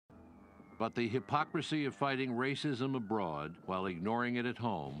But the hypocrisy of fighting racism abroad while ignoring it at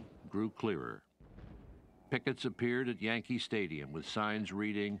home grew clearer. Pickets appeared at Yankee Stadium with signs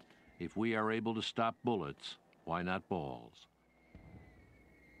reading, "If we are able to stop bullets, why not balls?"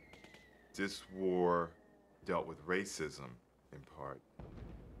 This war dealt with racism in part,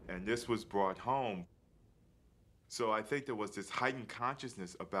 and this was brought home. So I think there was this heightened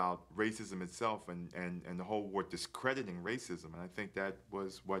consciousness about racism itself and the whole war discrediting racism, and I think that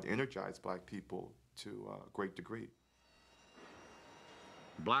was what energized black people to a great degree.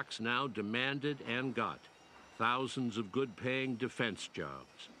 Blacks now demanded and got thousands of good-paying defense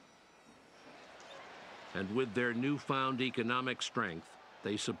jobs. And with their newfound economic strength,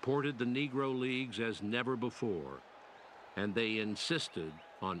 they supported the Negro Leagues as never before, and they insisted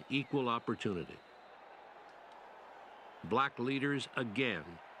on equal opportunity. Black leaders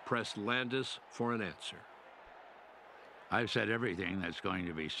again pressed Landis for an answer. I've said everything that's going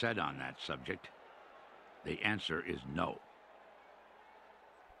to be said on that subject. The answer is no.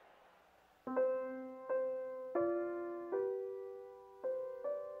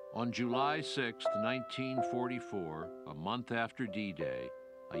 On July 6, 1944, a month after D-Day,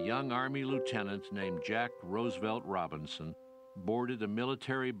 a young Army lieutenant named Jack Roosevelt Robinson boarded a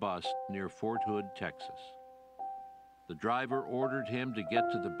military bus near Fort Hood, Texas. The driver ordered him to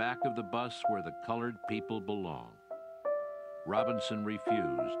get to the back of the bus where the colored people belong. Robinson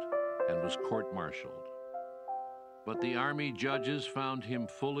refused and was court-martialed. But the Army judges found him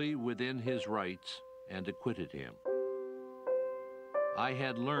fully within his rights and acquitted him. "I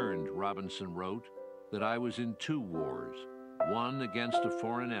had learned," Robinson wrote, "that I was in two wars, one against a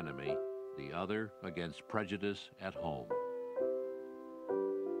foreign enemy, the other against prejudice at home."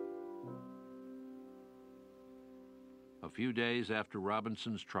 A few days after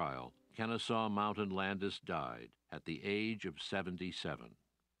Robinson's trial, Kennesaw Mountain Landis died at the age of 77.